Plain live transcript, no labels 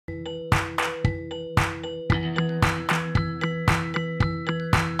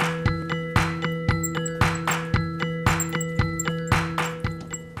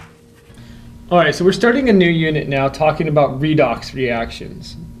All right, so we're starting a new unit now talking about redox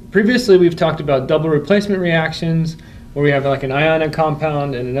reactions. Previously, we've talked about double replacement reactions where we have like an ionic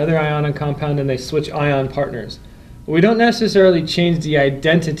compound and another ionic compound and they switch ion partners. But we don't necessarily change the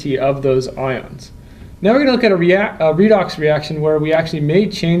identity of those ions. Now we're going to look at a redox reaction where we actually may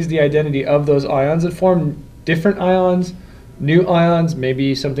change the identity of those ions that form different ions, new ions,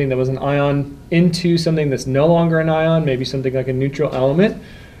 maybe something that was an ion into something that's no longer an ion, maybe something like a neutral element.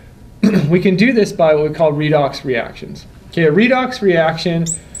 We can do this by what we call redox reactions. Okay, a redox reaction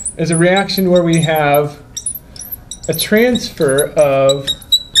is a reaction where we have a transfer of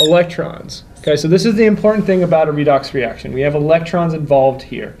electrons. Okay, so this is the important thing about a redox reaction. We have electrons involved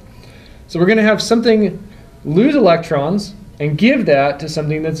here. So we're going to have something lose electrons and give that to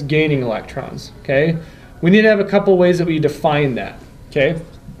something that's gaining electrons. Okay, we need to have a couple ways that we define that. Okay,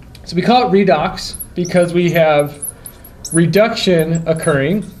 so we call it redox because we have reduction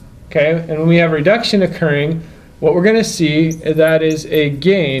occurring. Okay, and when we have reduction occurring, what we're going to see is that is a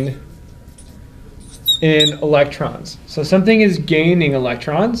gain in electrons. So something is gaining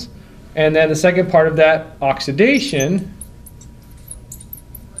electrons, and then the second part of that, oxidation.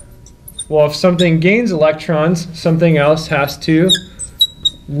 Well, if something gains electrons, something else has to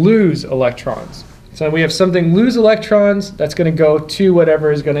lose electrons. So we have something lose electrons, that's going to go to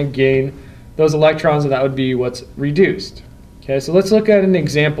whatever is going to gain those electrons, and that would be what's reduced. Okay, so let's look at an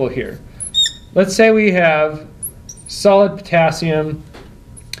example here. Let's say we have solid potassium.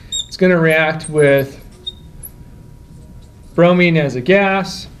 It's going to react with bromine as a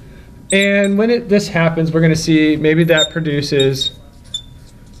gas. And when this happens, we're going to see maybe that produces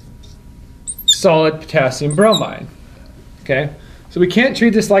solid potassium bromide. Okay, so we can't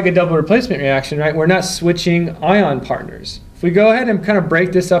treat this like a double replacement reaction, right? We're not switching ion partners. If we go ahead and kind of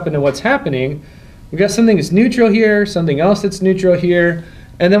break this up into what's happening, we got something that's neutral here, something else that's neutral here,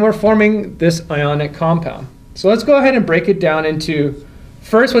 and then we're forming this ionic compound. So let's go ahead and break it down into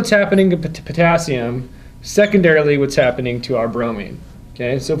first what's happening to potassium, secondarily what's happening to our bromine.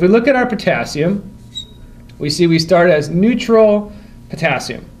 Okay, so if we look at our potassium, we see we start as neutral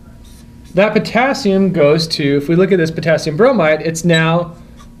potassium. That potassium goes to, if we look at this potassium bromide, it's now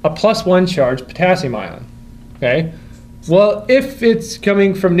a +1 charged potassium ion. Okay. Well, if it's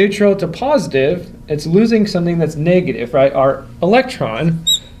coming from neutral to positive, it's losing something that's negative, right? Our electron.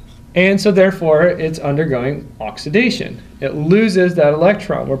 And so therefore, it's undergoing oxidation. It loses that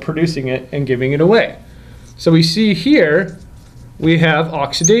electron. We're producing it and giving it away. So we see here, we have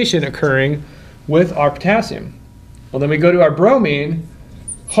oxidation occurring with our potassium. Well, then we go to our bromine.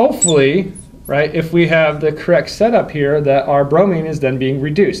 Hopefully, right, if we have the correct setup here, that our bromine is then being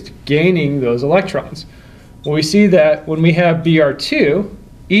reduced, gaining those electrons. Well, we see that when we have Br2,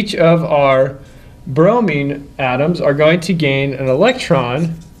 each of our bromine atoms are going to gain an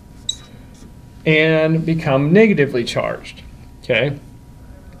electron and become negatively charged. Okay?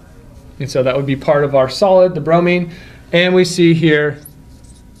 And so that would be part of our solid, the bromine. And we see here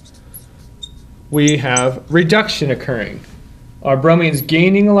we have reduction occurring. Our bromine's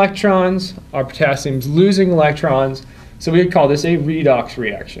gaining electrons, our potassium's losing electrons. So we would call this a redox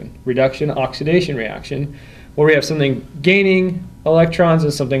reaction, reduction oxidation reaction, where we have something gaining electrons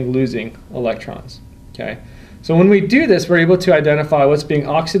and something losing electrons. Okay, so when we do this, we're able to identify what's being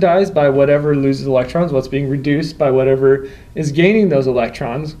oxidized by whatever loses electrons, what's being reduced by whatever is gaining those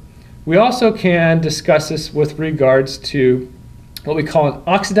electrons. We also can discuss this with regards to what we call an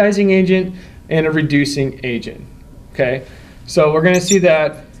oxidizing agent and a reducing agent. Okay, so we're going to see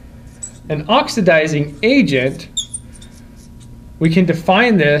that an oxidizing agent, we can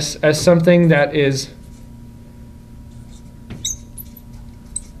define this as something that is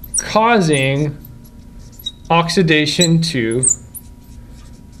causing oxidation to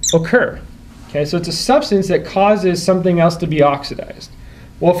occur. Okay, so it's a substance that causes something else to be oxidized.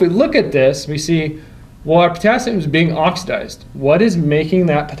 Well, if we look at this, we see, well, our potassium is being oxidized. What is making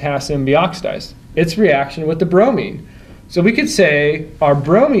that potassium be oxidized? Its reaction with the bromine. So we could say our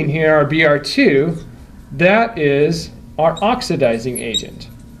bromine here, our Br2, that is our oxidizing agent.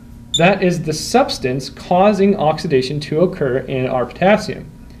 That is the substance causing oxidation to occur in our potassium.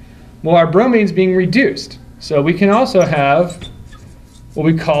 Well, our bromine is being reduced. So we can also have what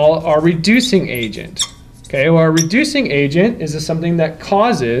we call our reducing agent. Okay, well, our reducing agent is something that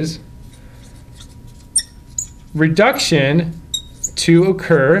causes reduction to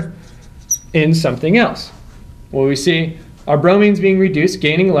occur in something else. Well, we see our bromine is being reduced,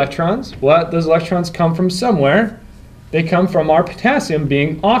 gaining electrons. Well, those electrons come from somewhere. They come from our potassium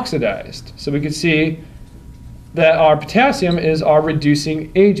being oxidized. So we could see that our potassium is our reducing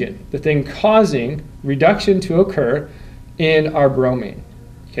agent, the thing causing reduction to occur in our bromine.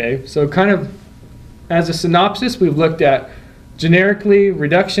 Okay, so kind of as a synopsis, we've looked at generically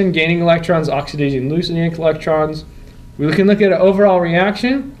reduction, gaining electrons, oxidation, losing electrons. We can look at an overall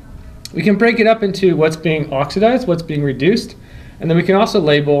reaction. We can break it up into what's being oxidized, what's being reduced, and then we can also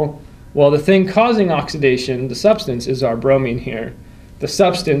label, well, the thing causing oxidation, the substance, is our bromine here. The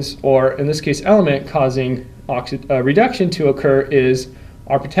substance, or in this case element, causing reduction to occur is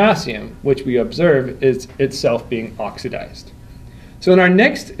our potassium, which we observe is itself being oxidized. So in our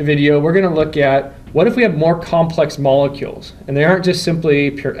next video, we're going to look at what if we have more complex molecules, and they aren't just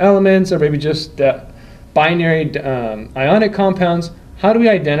simply pure elements or maybe just binary ionic compounds. How do we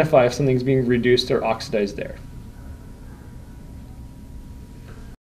identify if something's being reduced or oxidized there?